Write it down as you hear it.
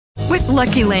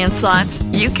Lucky Land Slots,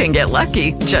 you can get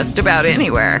lucky just about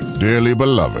anywhere. Dearly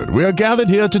beloved, we are gathered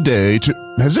here today to...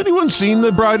 Has anyone seen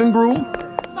the bride and groom?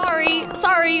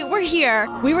 Sorry, we're here.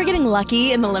 We were getting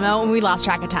lucky in the limo and we lost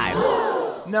track of time.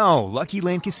 No, Lucky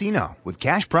Land Casino, with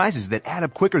cash prizes that add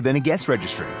up quicker than a guest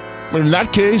registry. In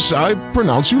that case, I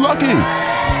pronounce you lucky.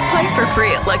 Play for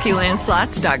free at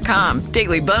LuckyLandSlots.com.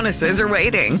 Daily bonuses are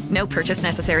waiting. No purchase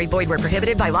necessary. Void where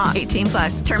prohibited by law. 18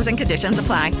 plus. Terms and conditions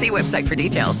apply. See website for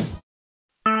details.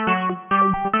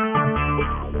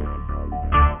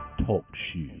 Talk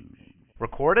shoes.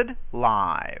 Recorded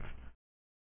live.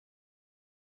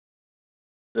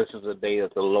 This is the day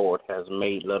that the Lord has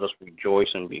made. Let us rejoice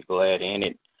and be glad in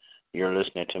it. You're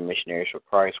listening to Missionaries for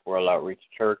Christ World Outreach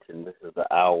Church, and this is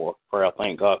the hour of prayer.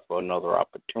 Thank God for another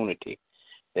opportunity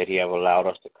that He has allowed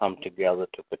us to come together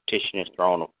to petition His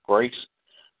throne of grace.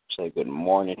 Say good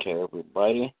morning to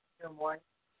everybody. Good morning.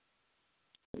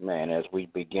 Man, as we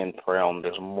begin prayer on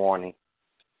this morning,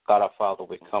 God our Father,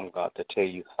 we come, God, to tell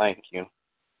you thank you.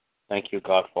 Thank you,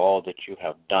 God, for all that you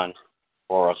have done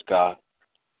for us, God.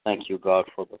 Thank you, God,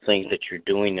 for the things that you're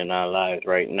doing in our lives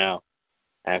right now.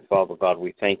 And, Father God,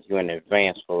 we thank you in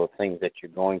advance for the things that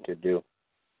you're going to do.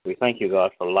 We thank you,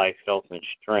 God, for life, health, and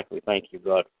strength. We thank you,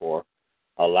 God, for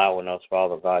allowing us,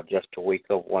 Father God, just to wake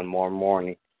up one more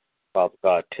morning, Father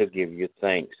God, to give you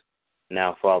thanks.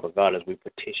 Now, Father God, as we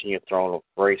petition your throne of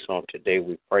grace on today,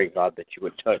 we pray, God, that you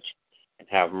would touch and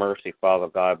have mercy, Father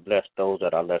God. Bless those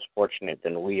that are less fortunate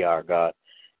than we are, God.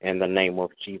 In the name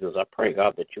of Jesus, I pray,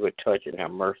 God, that you would touch and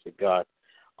have mercy, God,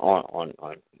 on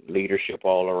leadership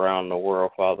all around the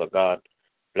world, Father God.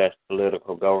 Bless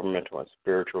political, governmental, and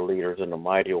spiritual leaders in a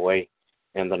mighty way.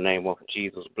 In the name of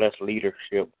Jesus, bless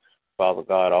leadership, Father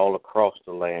God, all across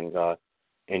the land, God.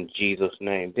 In Jesus'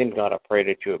 name. Then, God, I pray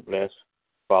that you would bless,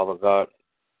 Father God,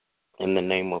 in the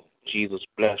name of Jesus.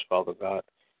 Bless, Father God,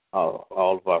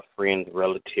 all of our friends,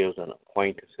 relatives, and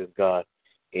acquaintances, God,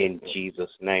 in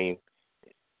Jesus' name.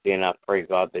 Then I pray,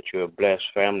 God, that you will bless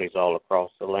families all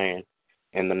across the land.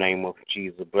 In the name of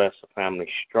Jesus, bless the family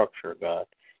structure, God,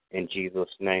 in Jesus'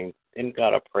 name. Then,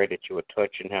 God, I pray that you would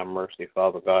touch and have mercy,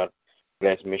 Father God.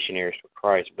 Bless Missionaries for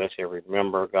Christ. Bless every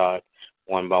member, God,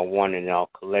 one by one and all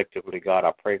collectively, God.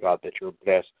 I pray, God, that you would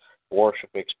bless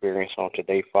worship experience on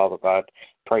today, Father God.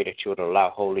 Pray that you would allow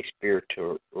Holy Spirit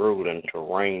to rule and to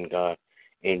reign, God,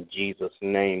 in Jesus'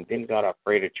 name. Then, God, I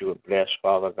pray that you would bless,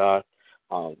 Father God,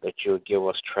 that you would give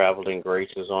us traveling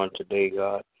graces on today,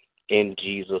 God, in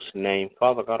Jesus' name.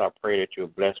 Father God, I pray that you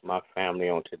would bless my family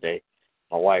on today,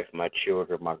 my wife, my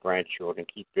children, my grandchildren.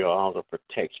 Keep your arms of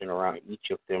protection around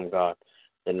each of them, God,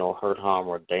 that no hurt, harm,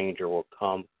 or danger will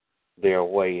come their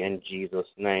way, in Jesus'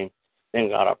 name. Then,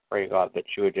 God, I pray, God, that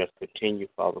you would just continue,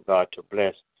 Father God, to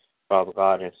bless, Father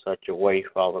God, in such a way,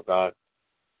 Father God,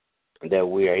 that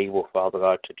we are able, Father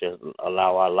God, to just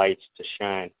allow our lights to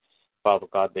shine, Father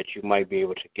God, that you might be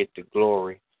able to get the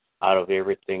glory out of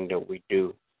everything that we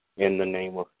do in the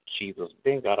name of Jesus.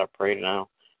 Then, God, I pray now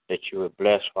that you would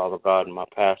bless, Father God, my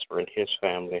pastor and his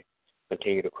family.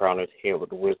 Continue to crown his head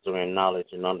with wisdom and knowledge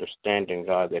and understanding,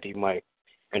 God, that he might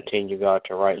continue, God,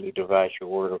 to rightly divide your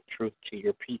word of truth to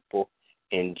your people.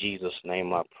 In Jesus'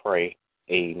 name I pray.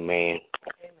 Amen.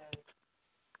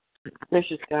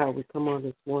 Gracious God, we come on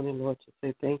this morning, Lord, to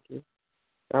say thank you.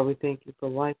 God, we thank you for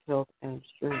life, health, and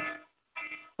strength.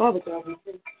 Father God, we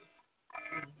thank you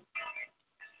for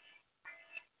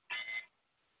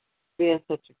being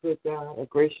such a good God, a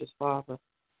gracious Father.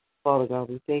 Father God,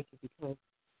 we thank you because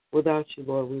without you,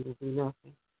 Lord, we will be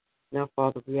nothing. Now,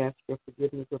 Father, we ask for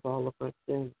forgiveness of all of our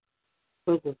sins.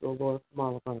 Cleanse us, O Lord, from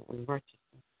all of our unrighteousness.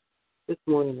 This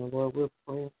morning, O Lord, we're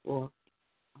praying for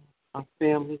our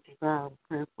families, O God. We're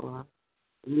praying for our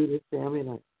immediate family and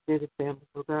our extended family,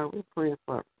 O God. We're praying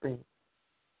for our friends.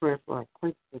 We're praying for our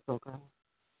acquaintances, O God.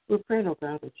 We're praying, O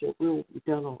God, that your will be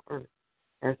done on earth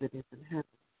as it is in heaven.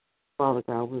 Father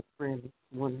God, we're praying this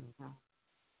morning, O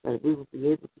God, that we will be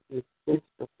able to be extensions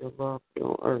of your love here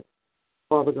on earth.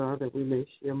 Father God, that we may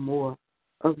share more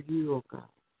of you, O God.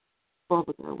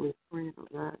 Father God, we're praying, O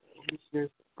God, for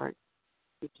missionaries of Christ,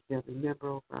 each and every member,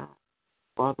 O God.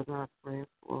 Father God, praying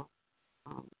for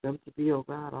them to be, O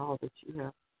God, all that you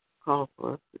have called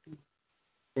for us to be.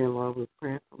 And Lord, we're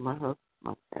praying for my husband,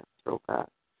 my pastor, O God,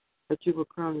 that you will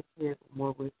crown his head with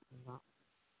more wisdom and knowledge.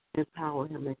 Empower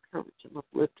him, encourage him,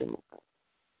 uplift him, O God.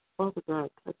 Father God,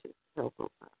 touch his health, O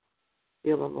God.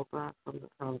 Heal him, O God, from the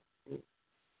crown of his head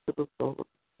to the sole of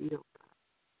his feet, O God.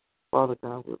 Father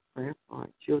God, we're praying for our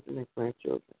children and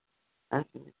grandchildren,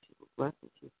 asking that you will bless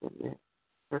and keep them in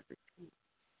perfect peace.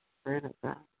 Praying, O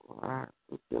God, for our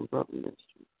sister and brother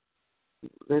ministry.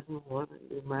 Living water,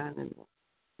 new mind, and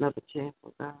another chance,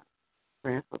 O God.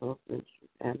 praying for those ministries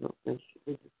and those ministry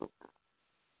leaders, oh God.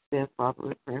 Then, Father,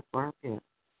 we're praying for our parents.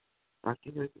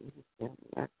 Dr. Hughes and his family,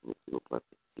 asking that you will bless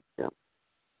and keep them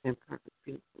in perfect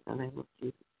peace. In the name of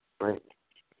Jesus, pray.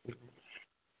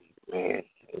 Amen.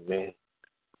 Amen.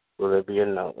 Will there be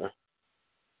another?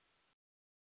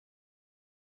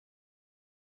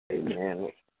 Amen.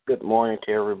 Good morning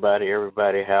to everybody.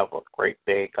 Everybody have a great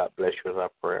day. God bless you as our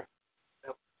prayer.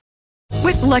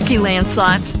 With Lucky Land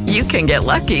Slots, you can get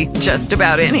lucky just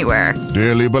about anywhere.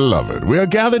 Dearly beloved, we are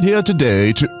gathered here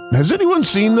today to... Has anyone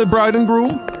seen the bride and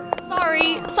groom?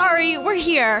 Sorry, we're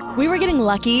here. We were getting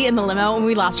lucky in the limo and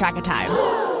we lost track of time.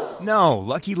 No,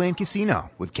 Lucky Land Casino,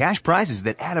 with cash prizes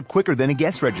that add up quicker than a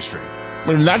guest registry.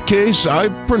 In that case, I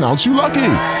pronounce you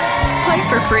lucky. Play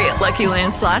for free at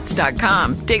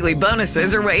LuckyLandSlots.com. Daily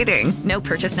bonuses are waiting. No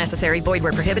purchase necessary. Void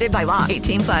where prohibited by law.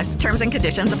 18+. Terms and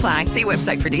conditions apply. See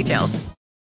website for details.